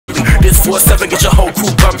this 4-7, get your whole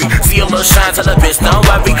crew bumpy. See a little shine, tell a bitch don't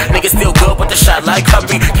worry. Niggas still good with the shot like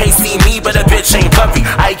Curry. Can't see me, but a bitch ain't puffy.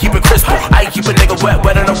 I keep it crystal, I keep a nigga wet,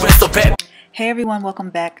 wetter than a whistle pet. Hey everyone, welcome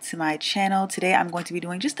back to my channel. Today I'm going to be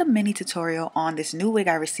doing just a mini tutorial on this new wig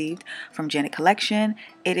I received from Janet Collection.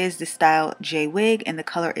 It is the style J wig and the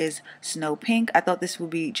color is Snow Pink. I thought this would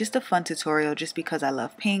be just a fun tutorial just because I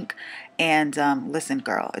love pink. And listen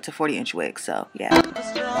girl, it's a 40-inch wig, so yeah.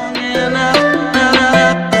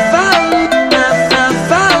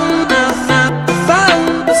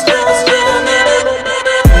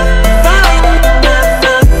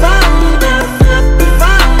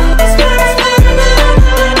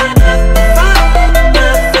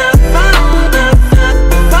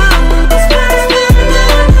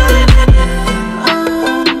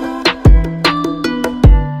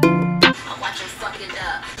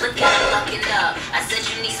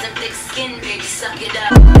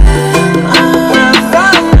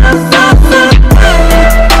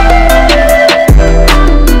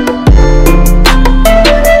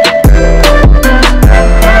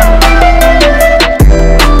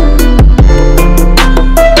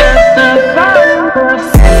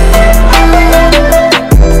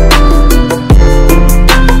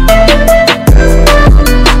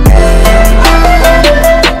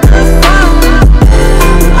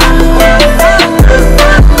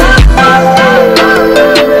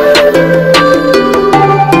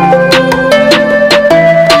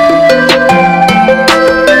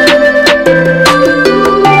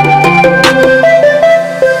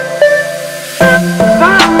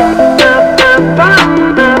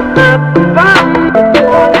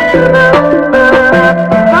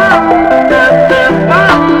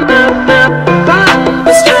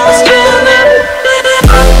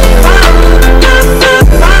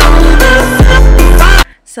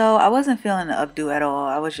 So I wasn't feeling the updo at all.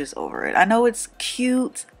 I was just over it. I know it's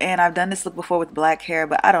cute and I've done this look before with black hair,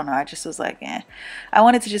 but I don't know. I just was like, eh. I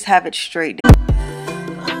wanted to just have it straight.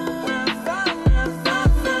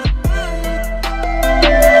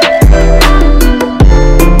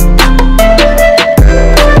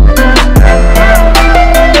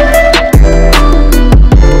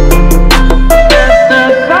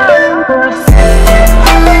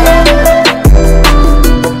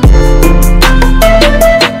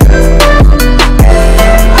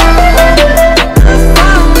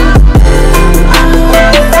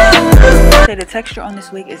 The texture on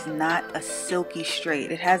this wig is not a silky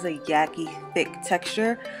straight. It has a yucky thick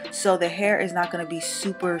texture, so the hair is not going to be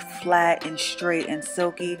super flat and straight and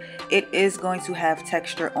silky. It is going to have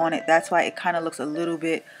texture on it. That's why it kind of looks a little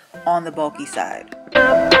bit on the bulky side.